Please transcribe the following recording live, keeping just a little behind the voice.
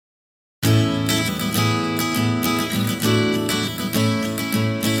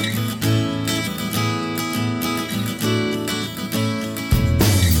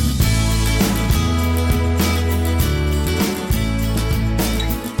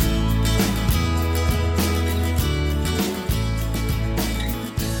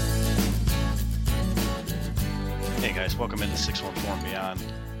welcome into 614 and Beyond.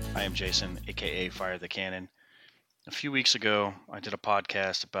 I am Jason, aka Fire the Cannon. A few weeks ago, I did a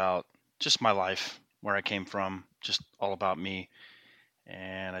podcast about just my life, where I came from, just all about me.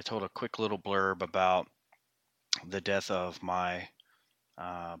 And I told a quick little blurb about the death of my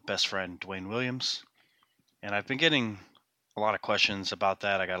best friend, Dewayne WIlliams. And I've been getting a lot of questions about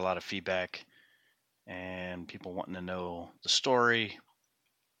that. I got a lot of feedback and people wanting to know the story,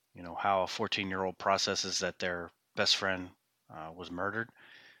 how a 14-year-old processes that their best friend was murdered.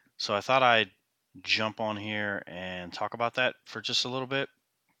 So I thought I'd jump on here and talk about that for just a little bit,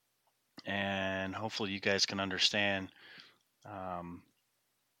 and hopefully you guys can understand, um,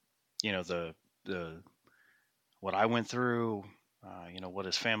 the what I went through, what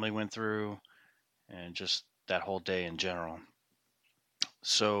his family went through, and just that whole day in general.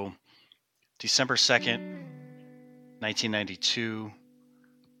 So December 2nd, 1992,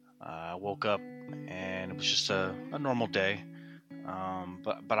 I woke up and it was just a normal day.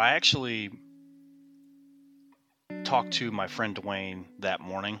 But I actually talked to my friend Dewayne that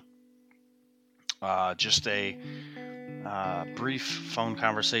morning. Just a brief phone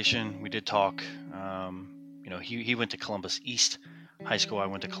conversation. We did talk. He went to Columbus East High School. I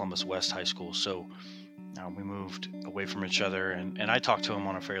went to Columbus West High School. So we moved away from each other, and I talked to him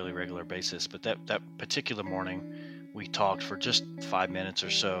on a fairly regular basis. But that particular morning, we talked for just 5 minutes or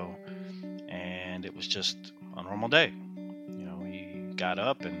so, and it was just a normal day. He got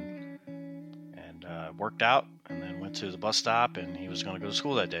up and worked out, and then went to the bus stop, and he was going to go to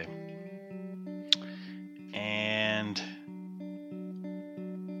school that day. And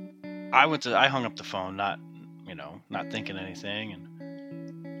I hung up the phone, not thinking anything,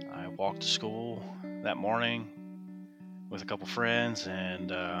 and I walked to school that morning with a couple friends,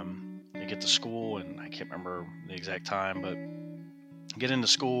 and I get to school, and I can't remember the exact time, but I get into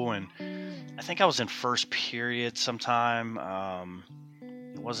school, and I think I was in first period sometime.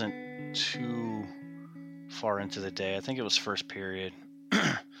 It wasn't too far into the day. I think it was first period.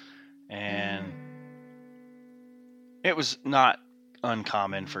 And it was not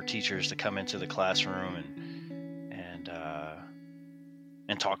uncommon for teachers to come into the classroom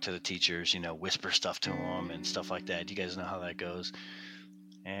and talk to the teachers, whisper stuff to them and stuff like that. You guys know how that goes.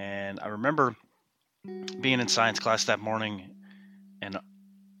 And I remember being in science class that morning, and a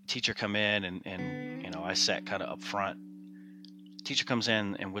teacher come in, and I sat kind of up front. Teacher comes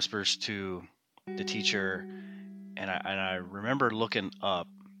in and whispers to the teacher, and I remember looking up,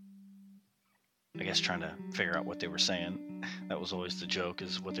 I guess trying to figure out what they were saying. That was always the joke,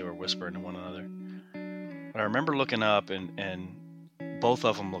 is what they were whispering to one another. But I remember looking up, and both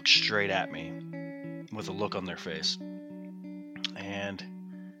of them looked straight at me with a look on their face. And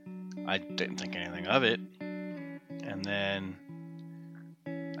I didn't think anything of it. And then,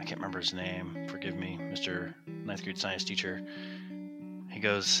 I can't remember his name, forgive me, Mr. 9th grade science teacher. He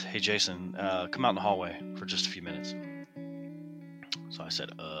goes, "Hey Jason, come out in the hallway for just a few minutes." So I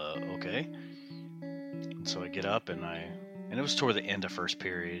said, okay. And so I get up, and it was toward the end of first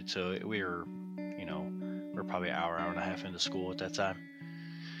period, so we were probably an hour and a half into school at that time.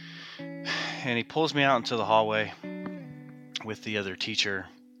 And he pulls me out into the hallway with the other teacher,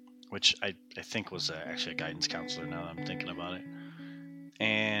 which I think was actually a guidance counselor, now that I'm thinking about it.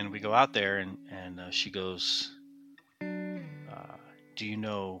 And we go out there, and she goes, "Do you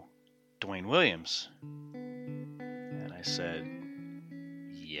know Dewayne WIlliams?" And I said,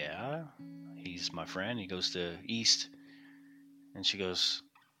 "Yeah, he's my friend. He goes to East." And she goes,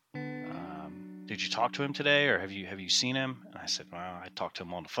 "Did you talk to him today, or have you seen him?" And I said, "Well, I talked to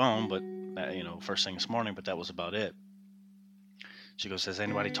him on the phone, but first thing this morning, but that was about it." She goes, "Has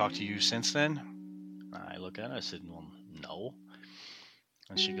anybody talked to you since then?" I look at it, I said, "Well, no."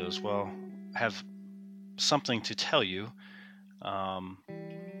 And she goes, "Well, I have something to tell you.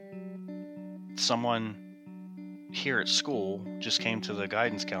 Someone here at school just came to the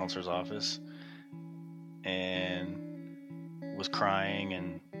guidance counselor's office and was crying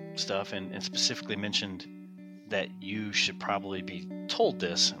and stuff, and specifically mentioned that you should probably be told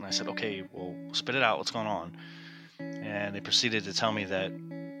this." And I said, "Okay, well, spit it out. What's going on?" And they proceeded to tell me that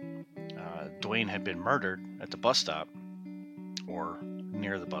Dewayne had been murdered at the bus stop, or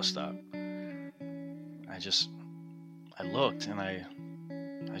near the bus stop. I looked, and I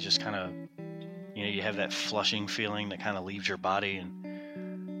just kind of, you have that flushing feeling that kind of leaves your body,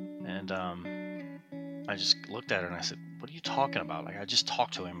 and I just looked at her and I said, "What are you talking about? Like, I just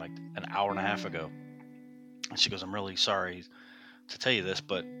talked to him like an hour and a half ago." And she goes, "I'm really sorry to tell you this,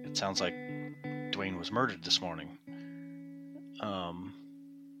 but it sounds like Dewayne was murdered this morning."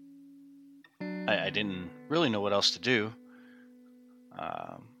 I didn't really know what else to do.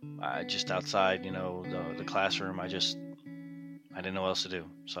 I just outside, the classroom, I just I didn't know what else to do.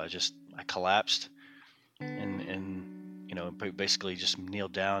 So I collapsed and basically just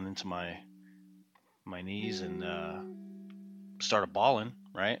kneeled down into my knees and started bawling,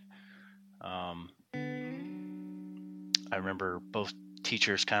 right? Um, I remember both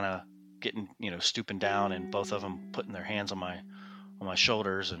teachers kind of getting, stooping down, and both of them putting their hands on my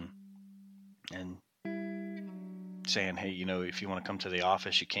shoulders and saying, hey, if you want to come to the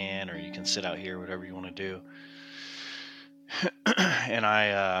office, you can, or you can sit out here, whatever you want to do. And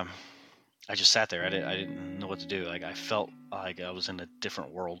I just sat there. I didn't know what to do. Like, I felt like I was in a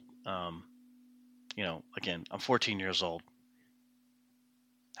different world. Again, I'm 14 years old.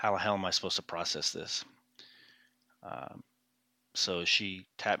 How the hell am I supposed to process this? So she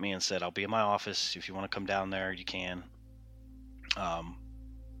tapped me and said, I'll be in my office. If you want to come down there, you can. And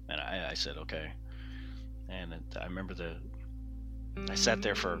I said, okay. And I remember I sat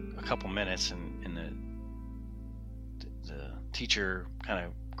there for a couple minutes, and the teacher kind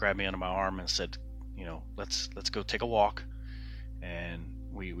of grabbed me under my arm and said, let's go take a walk. And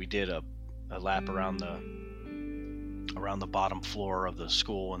we did a lap around the bottom floor of the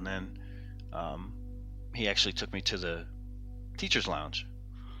school, and then he actually took me to the teacher's lounge.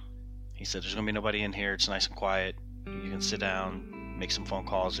 He said, there's gonna be nobody in here. It's nice and quiet. You can sit down, make some phone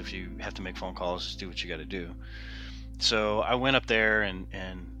calls. If you have to make phone calls, just do what you got to do. So I went up there and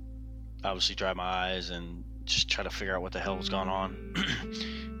obviously dried my eyes and just try to figure out what the hell was going on.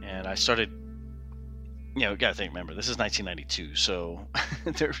 And I started, you got to think, remember, this is 1992, so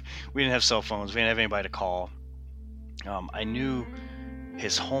we didn't have cell phones. We didn't have anybody to call. I knew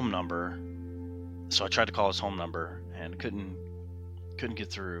his home number, so I tried to call his home number and couldn't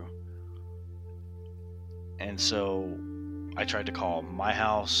get through. And so I tried to call my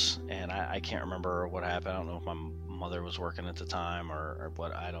house, and I can't remember what happened. I don't know if my mother was working at the time or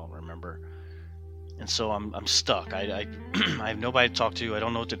what. I don't remember. And so I'm stuck. I I have nobody to talk to. I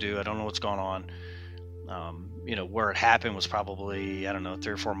don't know what to do. I don't know what's going on. Where it happened was probably, I don't know,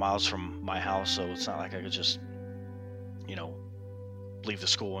 3 or 4 miles from my house. So it's not like I could just, leave the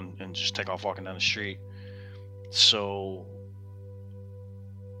school and just take off walking down the street. So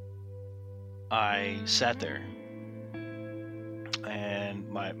I sat there, and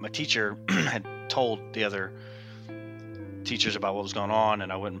my teacher had told the other teachers about what was going on,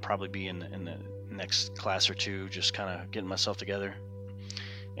 and I wouldn't probably be in the next class or two, just kind of getting myself together.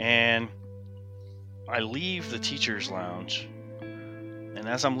 And I leave the teacher's lounge, and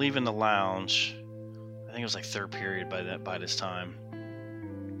as I'm leaving the lounge, I think it was like third period by this time,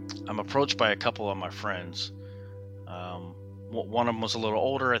 I'm approached by a couple of my friends. One of them was a little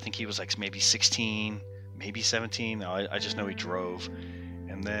older. I think he was like maybe 16, maybe 17. No, I just know he drove.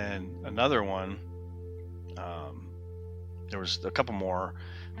 And then another one, there was a couple more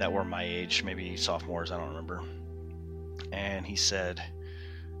that were my age, maybe sophomores, I don't remember. And he said,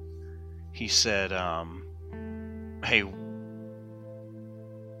 hey,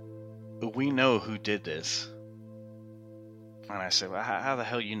 we know who did this. And I said, well, how the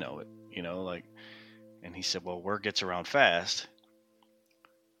hell you know it? And he said, well, word gets around fast.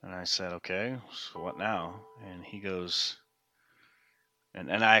 And I said, okay, so what now? And he goes, and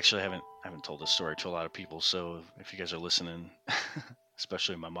I actually haven't told this story to a lot of people, so if you guys are listening,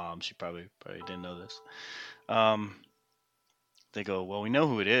 especially my mom, she probably didn't know this. They go, well, we know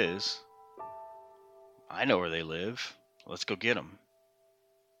who it is. I know where they live. Let's go get them.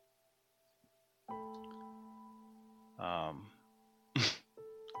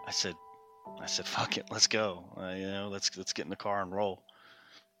 I said, fuck it, let's go. Let's get in the car and roll.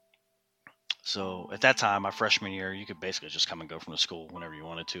 So at that time, my freshman year, you could basically just come and go from the school whenever you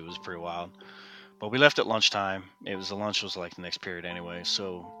wanted to. It was pretty wild. But we left at lunchtime. The lunch was like the next period anyway.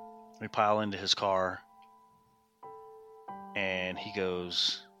 So we pile into his car, and he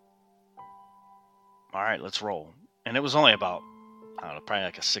goes, all right, let's roll. And it was only about, I don't know, probably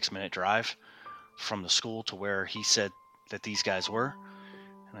like a 6-minute drive from the school to where he said that these guys were.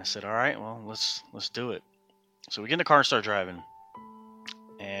 And I said, all right, well, let's do it. So we get in the car and start driving.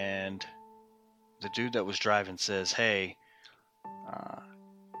 And the dude that was driving says, hey,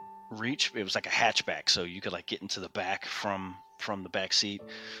 it was like a hatchback, so you could like get into the back from the back seat.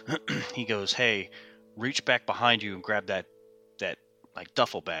 He goes, hey, reach back behind you and grab that like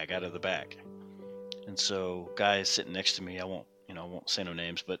duffel bag out of the back. And so guys sitting next to me, I won't say no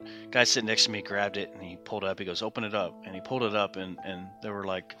names, but guy sitting next to me grabbed it, and he pulled it up. He goes, open it up. And he pulled it up, and there were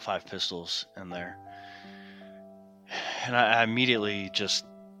like 5 pistols in there. And I immediately just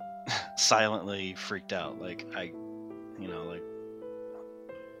silently freaked out.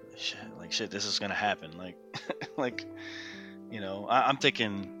 Shit, this is gonna happen. I'm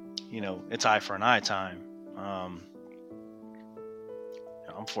thinking, it's eye for an eye time.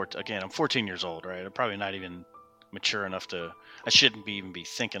 I'm 14 years old, right? I'm probably not even mature enough I shouldn't even be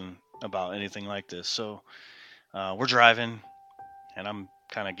thinking about anything like this. So we're driving, and I'm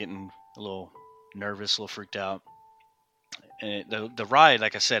kind of getting a little nervous, a little freaked out. And the ride,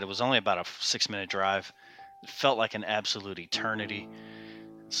 like I said, it was only about a 6-minute drive. It felt like an absolute eternity.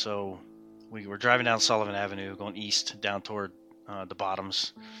 So we were driving down Sullivan Avenue, going east down toward the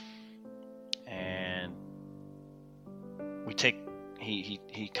Bottoms, and he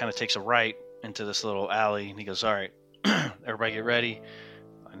kind of takes a right into this little alley, and he goes, "All right, everybody get ready.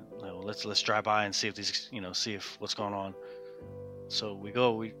 Let's drive by and see if see if what's going on." So we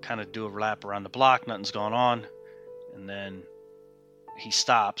kind of do a lap around the block, nothing's going on, and then he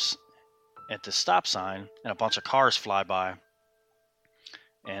stops at the stop sign, and a bunch of cars fly by,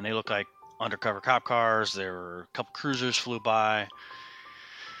 and they look like undercover cop cars. There were a couple cruisers flew by,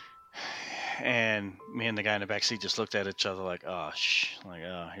 and me and the guy in the back seat just looked at each other like, oh,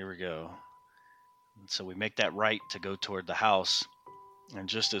 here we go. And so we make that right to go toward the house, and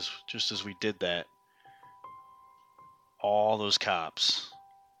just as we did that, all those cops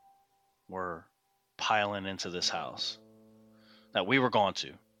were piling into this house that we were going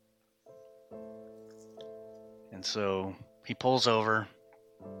to. And so he pulls over,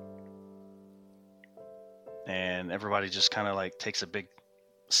 and everybody just kind of like takes a big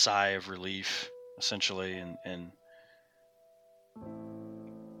sigh of relief, essentially, and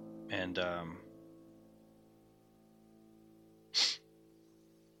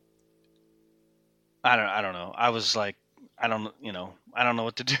I don't know. I was like, I don't know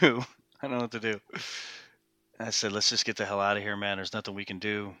what to do. I don't know what to do. I said, let's just get the hell out of here, man. There's nothing we can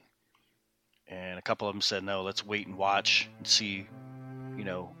do. And a couple of them said, no, let's wait and watch and see,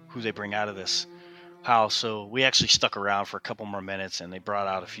 who they bring out of this house. So we actually stuck around for a couple more minutes, and they brought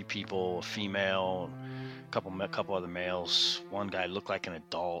out a few people, a female, a couple other males. One guy looked like an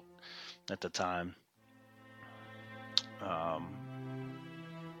adult at the time.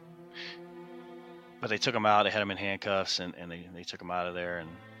 But they took him out. They had him in handcuffs, and they took him out of there, and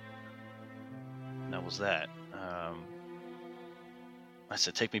that was that. I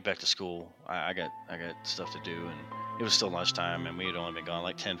said, take me back to school. I got stuff to do, and it was still lunchtime, and we had only been gone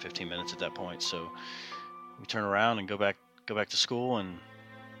like 10, 15 minutes at that point. So we turn around and go back to school, and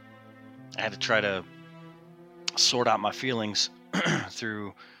I had to try to sort out my feelings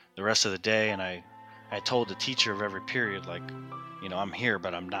through the rest of the day. And I told the teacher of every period, like, I'm here,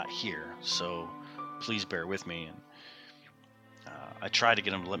 but I'm not here. So please bear with me. And I tried to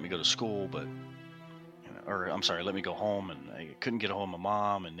get him to let me go to school, but let me go home, and I couldn't get a hold of my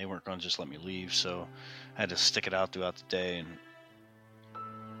mom, and they weren't going to just let me leave, so I had to stick it out throughout the day,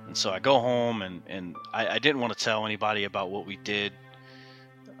 and so I go home, and I didn't want to tell anybody about what we did,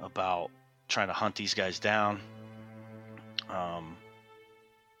 about trying to hunt these guys down,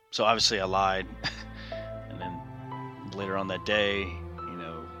 so obviously I lied, and then later on that day,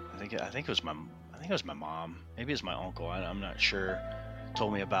 I think it was my mom, maybe it was my uncle, I'm not sure,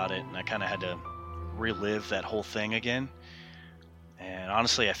 told me about it, and I kind of had to relive that whole thing again. And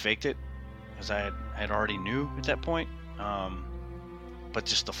honestly, I faked it because I had already knew at that point. But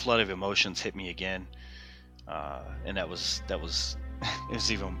just the flood of emotions hit me again, and that was it was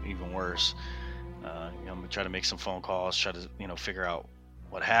even worse. I'm gonna try to make some phone calls, try to figure out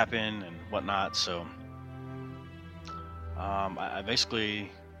what happened and whatnot. So I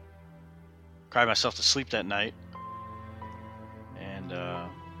basically cried myself to sleep that night, and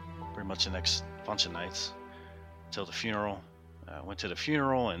pretty much the next bunch of nights till the funeral. Went to the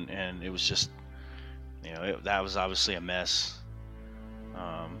funeral, and it was just, that was obviously a mess.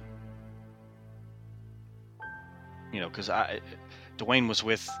 Because Dewayne was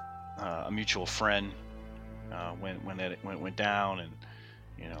with a mutual friend when that went down, and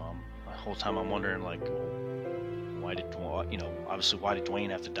the whole time I'm wondering, like, why did Dewayne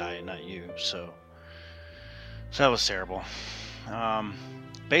have to die and not you? So that was terrible.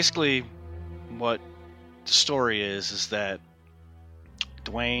 Basically, what the story is that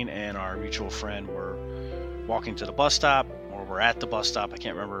Dewayne and our mutual friend were walking to the bus stop, or were at the bus stop. I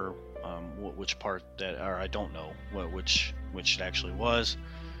can't remember which part or I don't know which it actually was.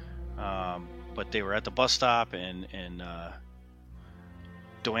 But they were at the bus stop, and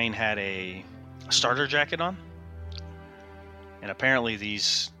Dewayne had a starter jacket on, and apparently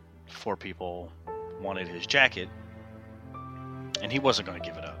these 4 people wanted his jacket, and he wasn't going to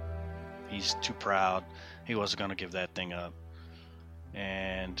give it up. He's too proud. He wasn't going to give that thing up.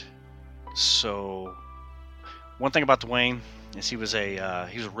 And so, one thing about Dewayne is he was a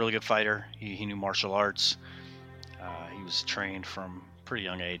really good fighter. He knew martial arts. He was trained from a pretty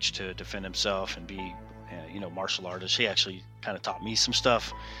young age to defend himself and be martial artist. He actually kind of taught me some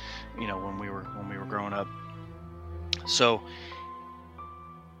stuff, when we were growing up. So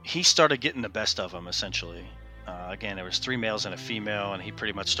he started getting the best of them, essentially. Again, there was 3 males and a female, and he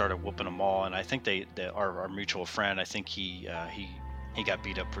pretty much started whooping them all. And I think our mutual friend, I think he got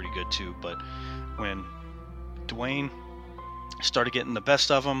beat up pretty good too. But when Dewayne started getting the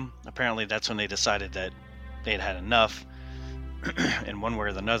best of them, apparently that's when they decided that they had enough. And one way or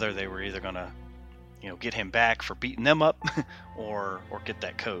another, they were either gonna, get him back for beating them up, or get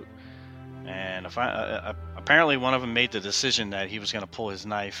that coat. And apparently one of them made the decision that he was going to pull his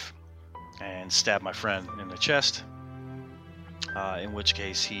knife and stab my friend in the chest, in which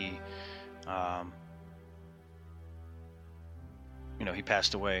case he he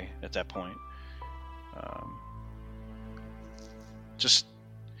passed away at that point.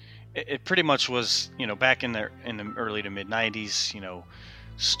 It pretty much was, back in the early to mid 90s,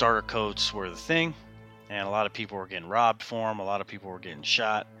 starter coats were the thing, and a lot of people were getting robbed for them. A lot of people were getting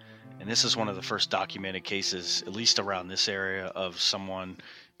shot. And this is one of the first documented cases, at least around this area, of someone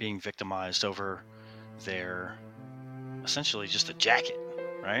being victimized over their, essentially just a jacket,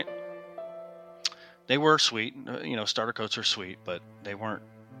 right? They were sweet, starter coats are sweet, but they weren't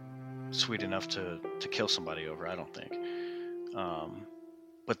sweet enough to kill somebody over, I don't think.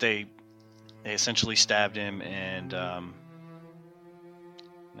 But they essentially stabbed him, and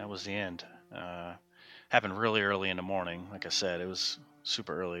that was the end. Happened really early in the morning. Like I said, it was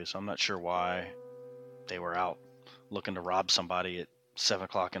super early, so I'm not sure why they were out looking to rob somebody at 7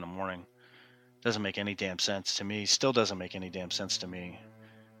 o'clock in the morning. Doesn't make any damn sense to me. Still doesn't make any damn sense to me.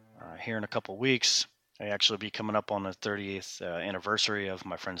 Here in a couple weeks, I actually be coming up on the 30th anniversary of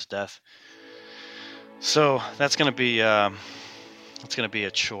my friend's death. So that's gonna be a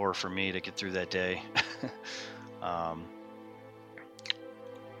chore for me to get through that day.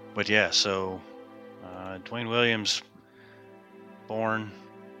 But yeah, so Dewayne Williams, born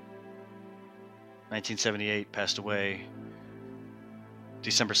 1978, passed away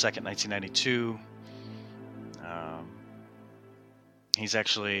December 2nd, 1992. He's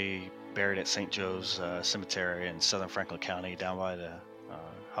actually buried at St. Joe's Cemetery in Southern Franklin County, down by the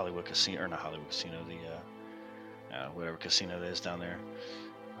Hollywood Casino, or not Hollywood Casino, the whatever casino that is down there.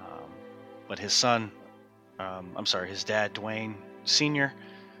 But his son, his dad, Dewayne Sr.,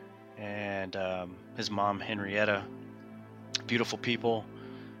 and his mom, Henrietta, beautiful people.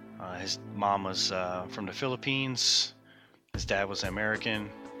 His mom was from the Philippines. His dad was American,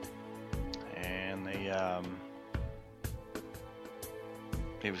 and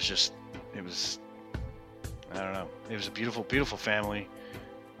it was I don't know. It was a beautiful, beautiful family.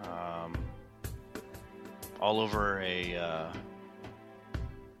 All over a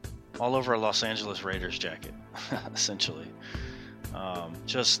Los Angeles Raiders jacket, essentially.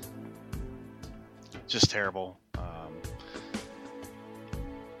 Just terrible.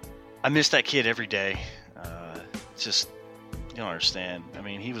 I miss that kid every day. You don't understand. I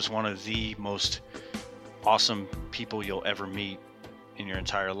mean, he was one of the most awesome people you'll ever meet in your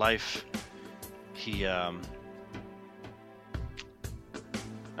entire life. He, I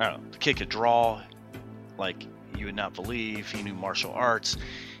don't know, the kid could draw like you would not believe. He knew martial arts.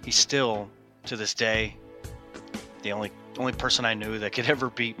 He's still, to this day, the only person I knew that could ever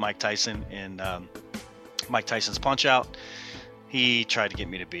beat Mike Tyson in Mike Tyson's Punch-Out. He tried to get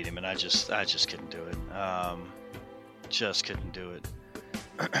me to beat him, and I just couldn't do it. Just couldn't do it.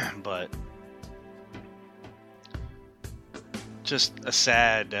 But just a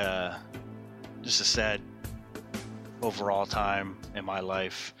sad overall time in my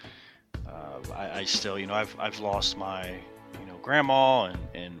life. I still, I've lost my, grandma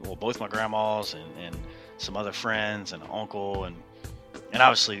and both my grandmas and some other friends and an uncle and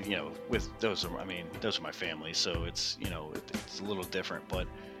obviously, with those are my family, so it's, it's a little different. But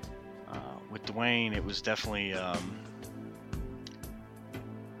with Dewayne, it was definitely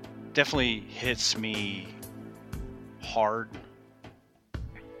hits me hard.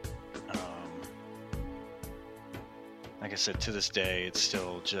 Like I said, to this day, it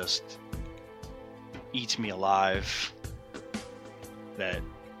still just eats me alive that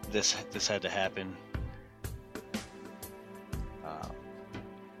this had to happen.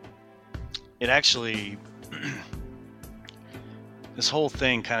 It actually, this whole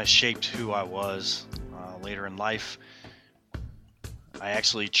thing kind of shaped who I was later in life. I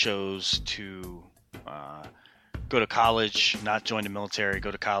actually chose to go to college, not join the military, go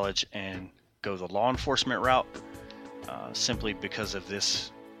to college and go the law enforcement route, simply because of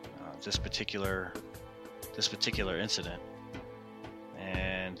this particular incident.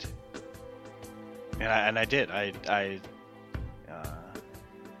 And I did. I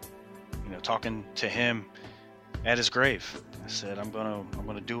talking to him at his grave. I said, I'm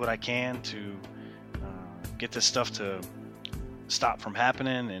gonna do what I can to get this stuff to stop from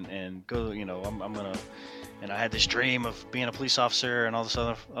happening and go. I'm gonna. And I had this dream of being a police officer and all this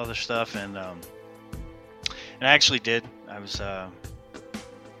other stuff, and I actually did. I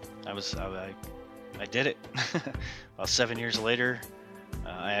did it. About 7 years later,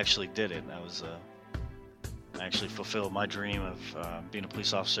 I actually did it. I actually fulfilled my dream of being a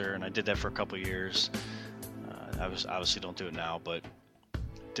police officer, and I did that for a couple of years. I obviously don't do it now, but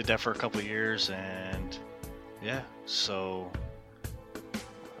did that for a couple of years, and yeah, so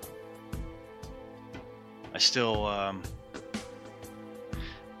I still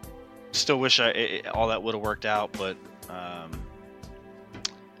wish all that would have worked out, but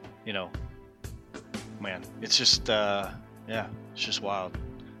man, it's just it's just wild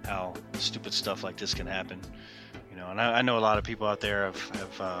how stupid stuff like this can happen. And I know a lot of people out there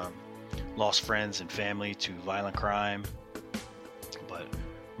have lost friends and family to violent crime, but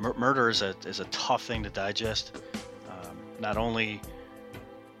murder is a tough thing to digest, not only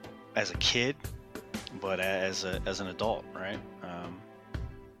as a kid, but as an adult, right?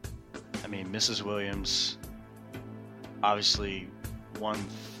 Mrs. Williams, obviously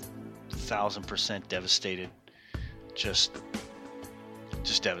 1,000% devastated, just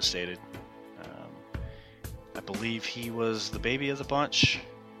devastated. I believe he was the baby of the bunch.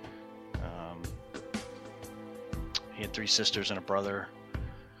 He had 3 sisters and a brother,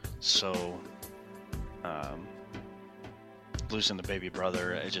 so losing the baby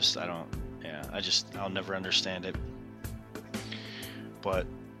brother, I'll never understand it. But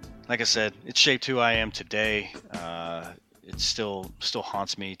like I said, it shaped who I am today. It still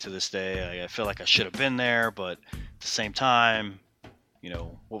haunts me to this day. I feel like I should have been there, but at the same time,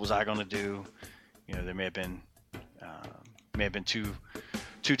 what was I going to do? There may have been two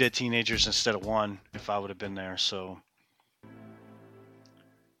dead teenagers instead of one if I would have been there. So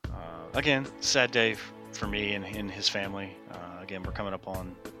again, sad day for me and his family. Again, we're coming up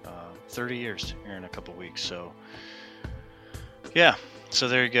on 30 years here in a couple weeks. So yeah, so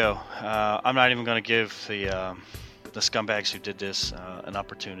there you go. I'm not even going to give the scumbags who did this an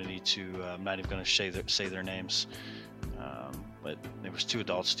opportunity to. I'm not even going to say their names. But there was 2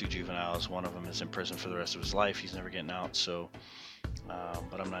 adults, 2 juveniles. One of them is in prison for the rest of his life. He's never getting out. So,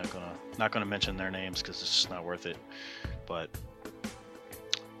 but I'm not gonna mention their names because it's just not worth it. But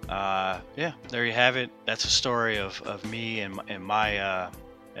yeah, there you have it. That's a story of me and my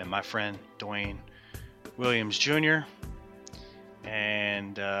friend Dewayne WIlliams Jr.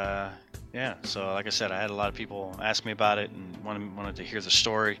 And yeah, so like I said, I had a lot of people ask me about it and wanted to hear the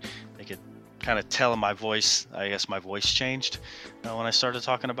story. They could kind of tell in my voice. I guess my voice changed when I started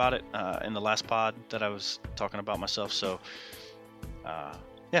talking about it in the last pod that I was talking about myself. So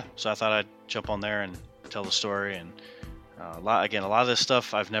yeah, so I thought I'd jump on there and tell the story. And a lot of this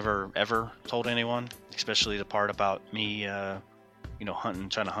stuff I've never ever told anyone, especially the part about me trying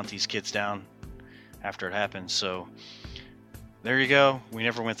to hunt these kids down after it happened. So there you go. We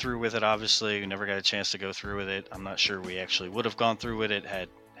never went through with it, obviously. We never got a chance to go through with it. I'm not sure we actually would have gone through with it had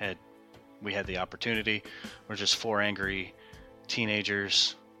we had the opportunity. We're just 4 angry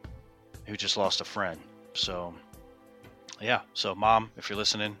teenagers who just lost a friend. So yeah, so Mom, if you're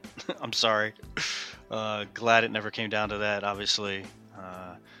listening, I'm sorry. Glad it never came down to that. Obviously,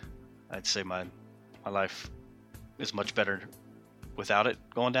 I'd say my life is much better without it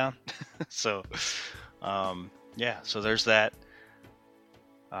going down. So yeah, so there's that.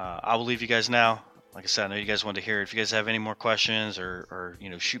 I will leave you guys now. Like I said, I know you guys wanted to hear it. If you guys have any more questions or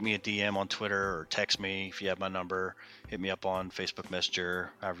shoot me a DM on Twitter or text me if you have my number. Hit me up on Facebook Messenger,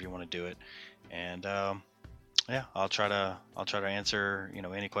 however you want to do it. And yeah, I'll try to answer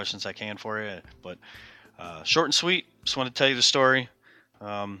any questions I can for you. But short and sweet. Just wanted to tell you the story.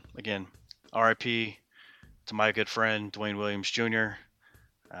 Again, R.I.P. to my good friend Dewayne WIlliams Jr.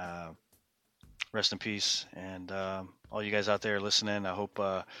 Rest in peace. And all you guys out there listening, I hope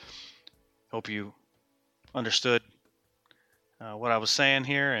you understood what I was saying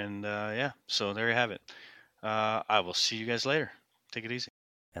here. And yeah, so there you have it. I will see you guys later. Take it easy.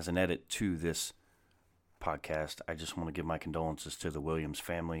 As an edit to this podcast, I just want to give my condolences to the Williams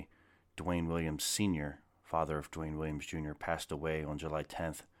family. Dewayne WIlliams Sr., father of Dewayne WIlliams Jr., passed away on July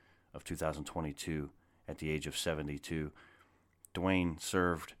 10th of 2022 at the age of 72. Dewayne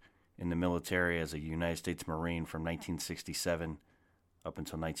served in the military as a United States Marine from 1967 up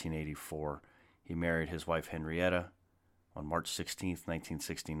until 1984. He married his wife Henrietta on March 16th,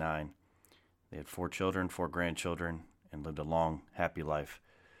 1969. They had 4 children, 4 grandchildren, and lived a long, happy life.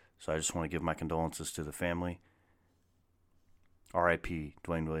 So I just want to give my condolences to the family. R.I.P.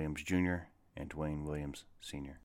 Dewayne WIlliams Jr., and Dewayne WIlliams Sr.